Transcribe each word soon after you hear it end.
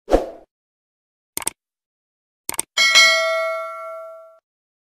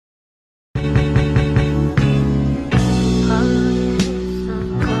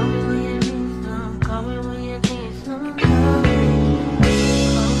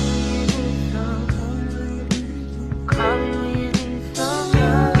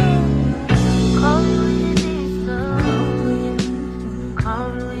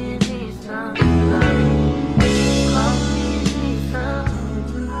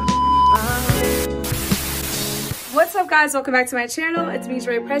guys, welcome back to my channel. It's me,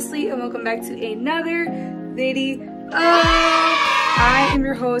 Joy Presley, and welcome back to another video. I am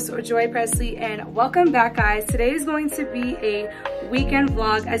your host, Joy Presley, and welcome back, guys. Today is going to be a weekend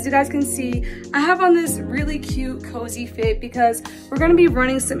vlog. As you guys can see, I have on this really cute cozy fit because we're going to be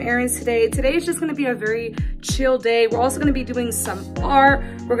running some errands today. Today is just going to be a very chill day. We're also going to be doing some art.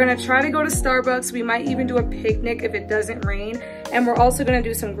 We're going to try to go to Starbucks. We might even do a picnic if it doesn't rain. And we're also going to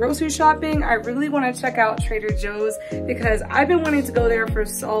do some grocery shopping. I really want to check out Trader Joe's because I've been wanting to go there for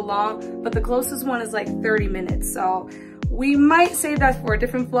so long, but the closest one is like 30 minutes. So we might save that for a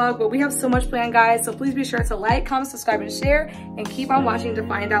different vlog, but we have so much planned, guys. So please be sure to like, comment, subscribe, and share, and keep on watching to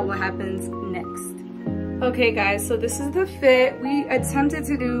find out what happens next. Okay, guys, so this is the fit. We attempted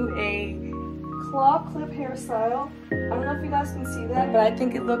to do a claw clip hairstyle. I don't know if you guys can see that, but I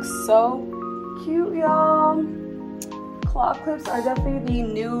think it looks so cute, y'all. Claw clips are definitely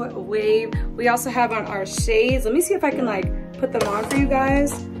the new wave. We also have on our shades. Let me see if I can like put them on for you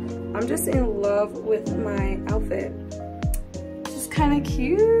guys. I'm just in love with my outfit. Kind of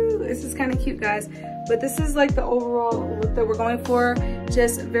cute. This is kind of cute, guys, but this is like the overall look that we're going for.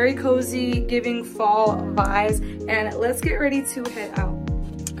 Just very cozy, giving fall vibes, and let's get ready to head out.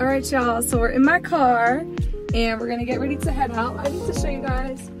 All right, y'all, so we're in my car and we're gonna get ready to head out. I need to show you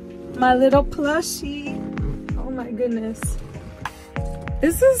guys my little plushie. Oh my goodness,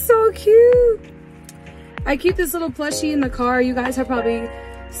 this is so cute. I keep this little plushie in the car. You guys have probably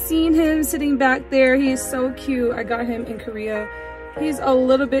seen him sitting back there. He is so cute. I got him in Korea. He's a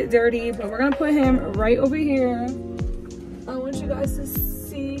little bit dirty, but we're gonna put him right over here. I want you guys to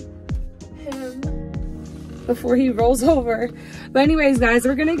see him before he rolls over. But anyways, guys,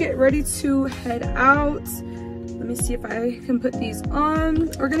 we're gonna get ready to head out. Let me see if I can put these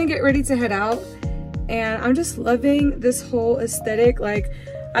on. We're gonna get ready to head out, and I'm just loving this whole aesthetic. Like,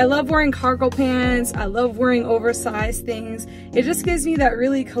 I love wearing cargo pants. I love wearing oversized things. It just gives me that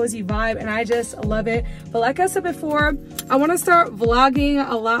really cozy vibe, and I just love it. But like I said before, I want to start vlogging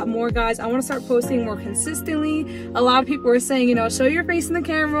a lot more, guys. I want to start posting more consistently. A lot of people are saying, you know, show your face in the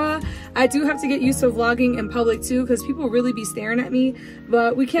camera. I do have to get used to vlogging in public too, because people really be staring at me.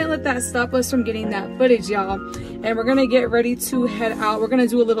 But we can't let that stop us from getting that footage, y'all. And we're gonna get ready to head out. We're gonna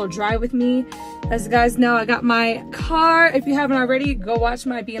do a little drive with me. As you guys know, I got my car. If you haven't already, go watch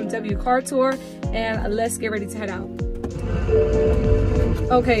my BMW car tour, and let's get ready to head out.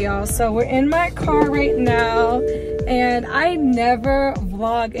 Okay, y'all, so we're in my car right now, and I never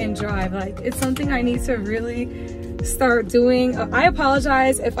vlog and drive. Like, it's something I need to really start doing. I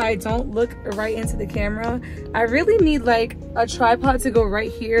apologize if I don't look right into the camera. I really need like a tripod to go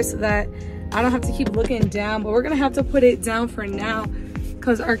right here so that I don't have to keep looking down, but we're gonna have to put it down for now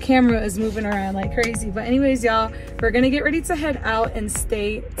because our camera is moving around like crazy. But anyways, y'all, we're gonna get ready to head out, and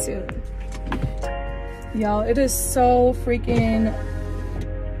stay tuned. Y'all, it is so freaking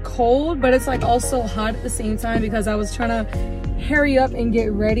cold, but it's like also hot at the same time because I was trying to hurry up and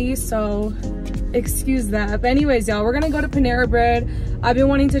get ready, so excuse that. But anyways, y'all, we're gonna go to Panera Bread. I've been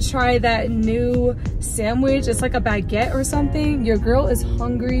wanting to try that new sandwich. It's like a baguette or something. Your girl is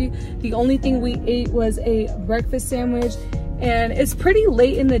hungry. The only thing we ate was a breakfast sandwich, and it's pretty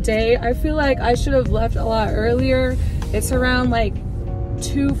late in the day. I feel like I should have left a lot earlier. It's around like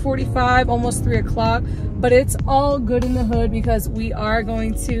 2:45, almost 3 o'clock, but it's all good in the hood because we are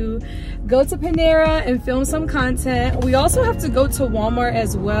going to go to Panera and film some content. We also have to go to Walmart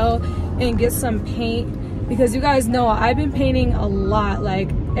as well and get some paint because you guys know I've been painting a lot.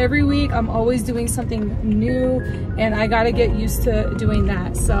 Like, every week I'm always doing something new, and I gotta get used to doing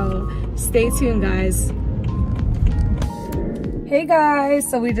that. So stay tuned, guys. Hey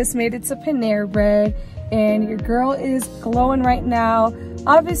guys, so we just made it to Panera Bread, and your girl is glowing right now.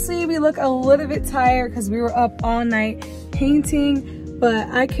 Obviously, we look a little bit tired because we were up all night painting, but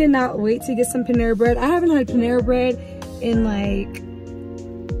I cannot wait to get some Panera Bread. I haven't had Panera Bread in like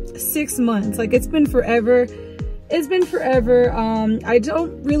 6 months. Like, it's been forever. It's been forever. I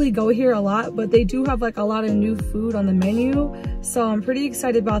don't really go here a lot, but they do have like a lot of new food on the menu, so I'm pretty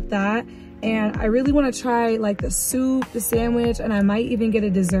excited about that. And I really want to try like the soup, the sandwich, and I might even get a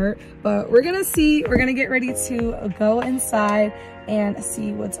dessert, but we're gonna see. We're gonna get ready to go inside and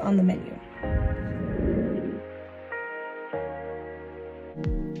see what's on the menu.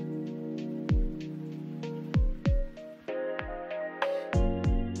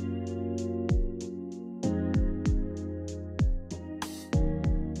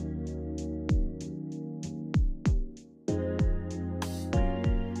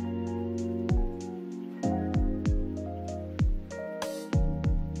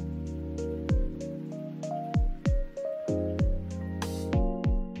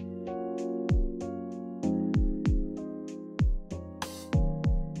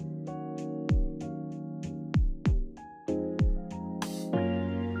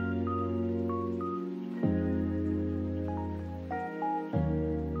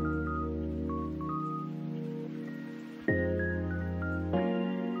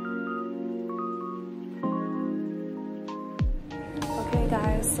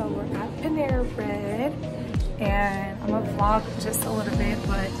 So we're at Panera Bread and I'm gonna vlog just a little bit,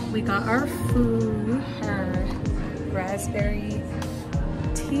 but we got our food, our raspberry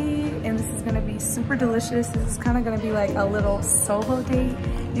tea, and this is gonna be super delicious. This is kind of gonna be like a little solo date.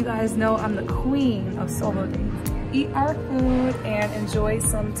 You guys know I'm the queen of solo dates. Eat our food and enjoy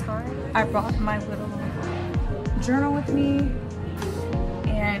some time. I brought my little journal with me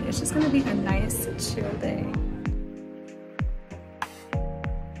and it's just gonna be a nice chill day.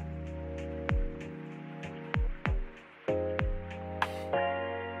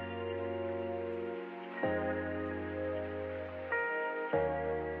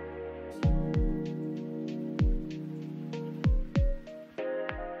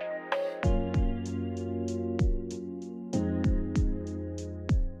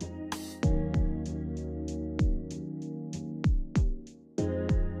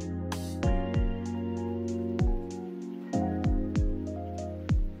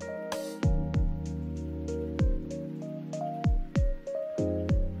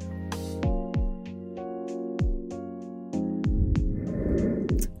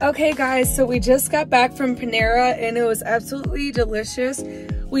 Okay guys, so we just got back from Panera and it was absolutely delicious.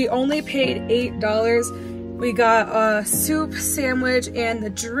 We only paid $8. We got a soup, sandwich, and the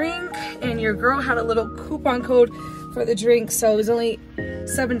drink, and your girl had a little coupon code for the drink, so it was only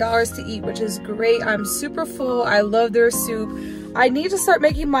 $7 to eat, which is great. I'm super full. I love their soup. I need to start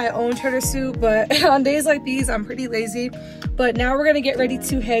making my own cheddar soup, but on days like these, I'm pretty lazy. But now we're gonna get ready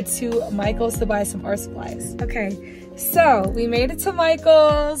to head to Michael's to buy some art supplies. Okay. So we made it to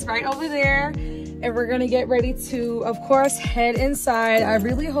Michael's right over there and we're gonna get ready to, of course, head inside. I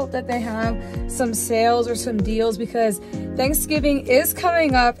really hope that they have some sales or some deals because Thanksgiving is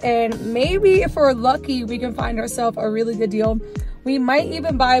coming up and maybe if we're lucky, we can find ourselves a really good deal. We might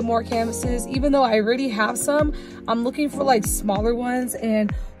even buy more canvases, even though I already have some. I'm looking for like smaller ones and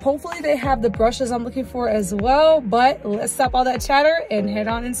hopefully they have the brushes I'm looking for as well. But let's stop all that chatter and head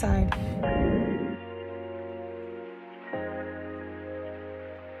on inside.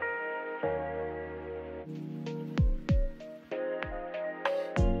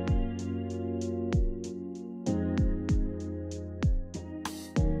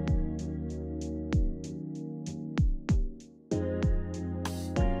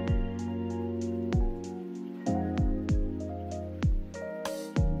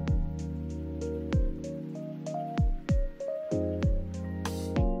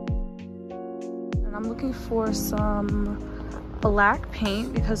 I'm looking for some black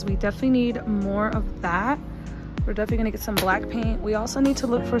paint because we definitely need more of that. We're definitely gonna get some black paint. We also need to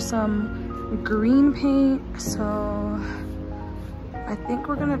look for some green paint. So I think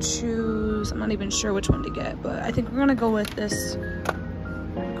we're gonna choose, I'm not even sure which one to get, but I think we're gonna go with this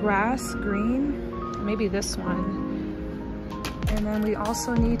grass green, maybe this one. And then we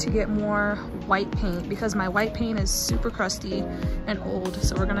also need to get more white paint because my white paint is super crusty and old.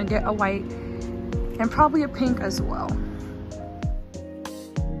 So we're gonna get a white and probably a pink as well.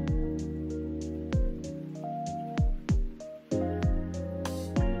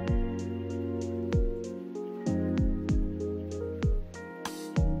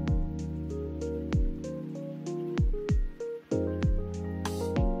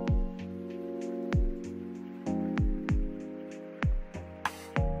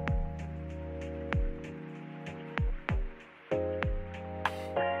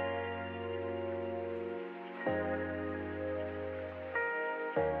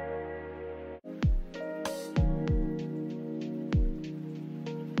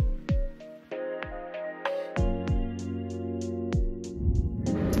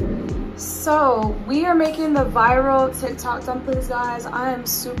 So we are making the viral TikTok dumplings, guys. I am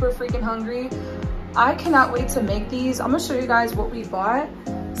super freaking hungry. I cannot wait to make these. I'm gonna show you guys what we bought.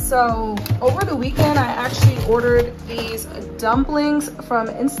 So over the weekend, I actually ordered these dumplings from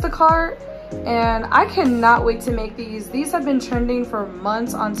Instacart and I cannot wait to make these. These have been trending for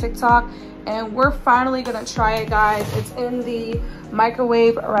months on TikTok and we're finally gonna try it, guys. It's in the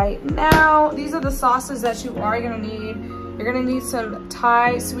microwave right now. These are the sauces that you are gonna need. You're gonna need some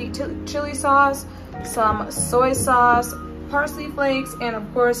Thai sweet chili sauce, some soy sauce, parsley flakes, and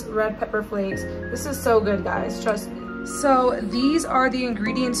of course, red pepper flakes. This is so good, guys, trust me. So these are the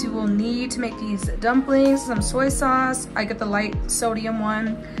ingredients you will need to make these dumplings. Some soy sauce, I get the light sodium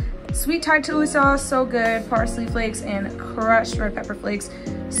one. Sweet Thai chili sauce, so good. Parsley flakes and crushed red pepper flakes.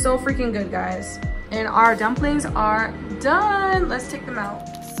 So freaking good, guys. And our dumplings are done. Let's take them out.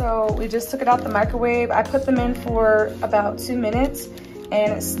 So we just took it out the microwave. I put them in for about 2 minutes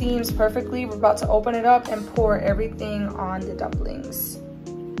and it steams perfectly. We're about to open it up and pour everything on the dumplings.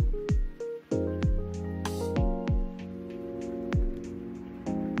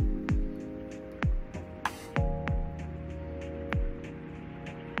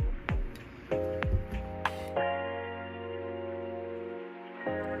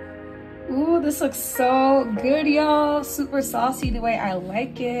 this looks so good, y'all. Super saucy the way I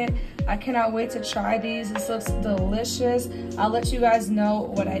like it. I cannot wait to try these. This looks delicious. I'll let you guys know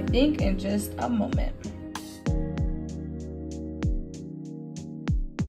what I think in just a moment.